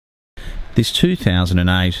This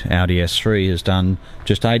 2008 Audi S3 has done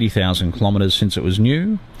just 80,000 kilometres since it was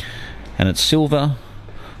new, and it's silver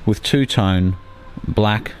with two-tone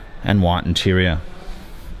black and white interior.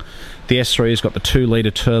 The S3 has got the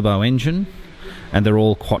 2-litre turbo engine, and they're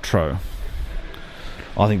all quattro.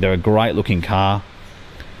 I think they're a great looking car,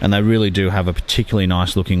 and they really do have a particularly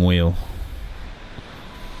nice looking wheel.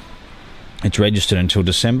 It's registered until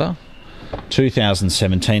December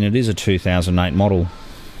 2017. It is a 2008 model.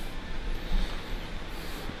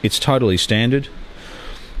 It's totally standard,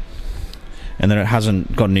 and then it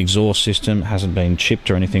hasn't got an exhaust system, hasn't been chipped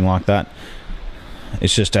or anything like that.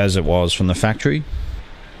 It's just as it was from the factory.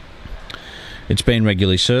 It's been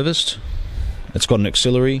regularly serviced. It's got an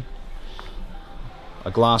auxiliary, a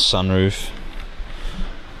glass sunroof,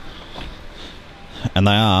 and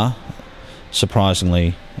they are,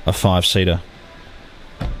 surprisingly, a 5-seater.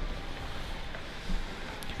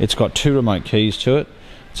 It's got 2 remote keys to it.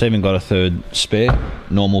 It's even got a 3rd spare,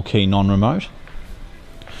 normal key, non-remote.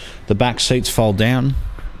 The back seats fold down,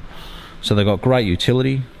 so they've got great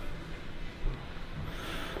utility.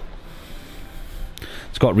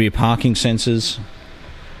 It's got rear parking sensors.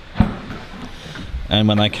 And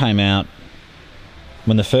when they came out,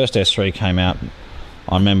 when the first S3 came out,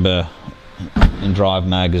 I remember in Drive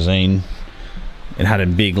magazine, it had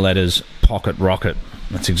in big letters, "Pocket Rocket."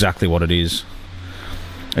 That's exactly what it is.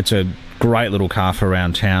 It's a great little car for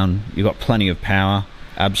around town. You've got plenty of power,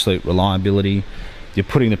 absolute reliability. You're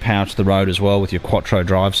putting the power to the road as well with your quattro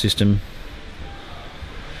drive system.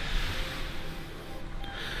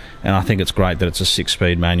 And I think it's great that it's a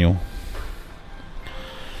 6-speed manual.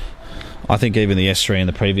 I think even the S3 in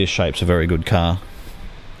the previous shape's a very good car.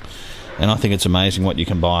 And I think it's amazing what you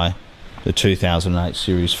can buy the 2008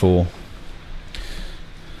 Series 4.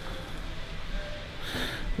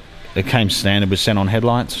 It came standard with xenon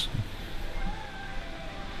headlights.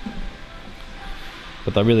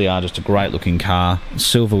 But they really are just a great looking car.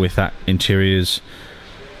 Silver with that interior's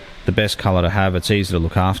the best colour to have. It's easy to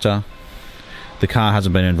look after. The car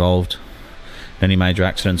hasn't been involved in any major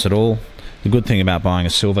accidents at all. The good thing about buying a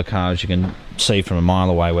silver car is you can see from a mile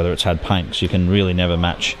away whether it's had paint, because you can really never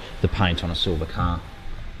match the paint on a silver car.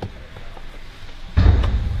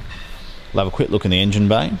 We'll have a quick look in the engine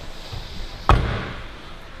bay.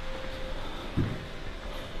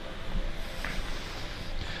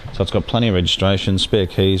 So it's got plenty of registration, spare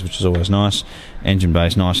keys, which is always nice. Engine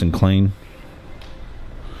bay's nice and clean.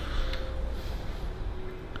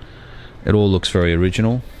 It all looks very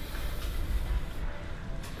original.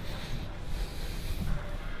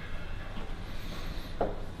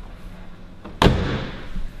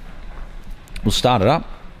 We'll start it up.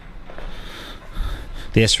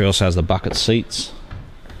 The S3 also has the bucket seats.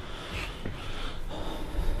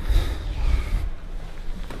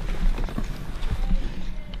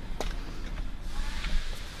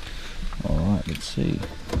 Alright, let's see.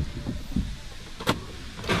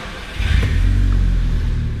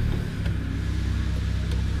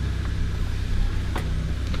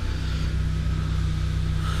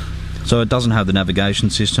 So it doesn't have the navigation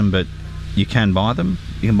system, but you can buy them.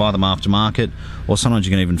 You can buy them aftermarket, or sometimes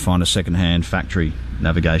you can even find a second-hand factory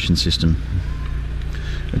navigation system.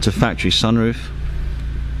 It's a factory sunroof.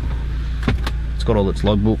 It's got all its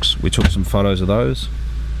logbooks. We took some photos of those.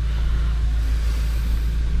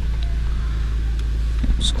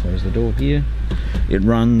 Just close the door here. It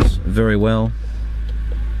runs very well.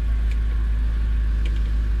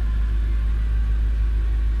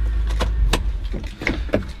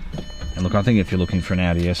 And look, I think if you're looking for an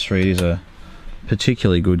Audi S3, it is a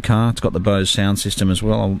particularly good car. It's got the Bose sound system as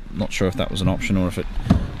well. I'm not sure if that was an option or if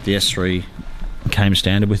the S3 came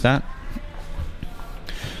standard with that.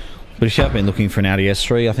 But if you have been looking for an Audi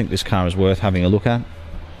S3, I think this car is worth having a look at.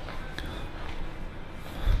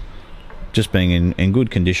 Just being in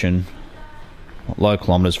good condition, low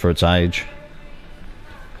kilometres for its age,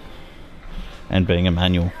 and being a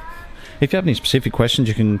manual. If you have any specific questions,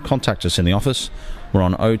 you can contact us in the office. We're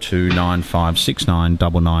on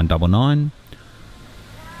 0295699999.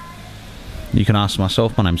 You can ask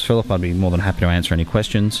myself. My name's Philip. I'd be more than happy to answer any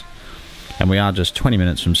questions. And we are just 20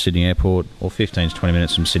 minutes from Sydney Airport, or 15 to 20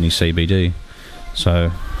 minutes from Sydney CBD.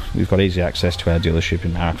 So we've got easy access to our dealership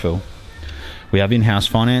in Marrickville. We have in-house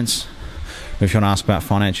finance. If you want to ask about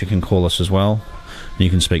finance, you can call us as well. And you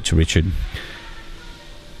can speak to Richard.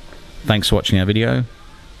 Thanks for watching our video.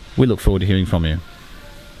 We look forward to hearing from you.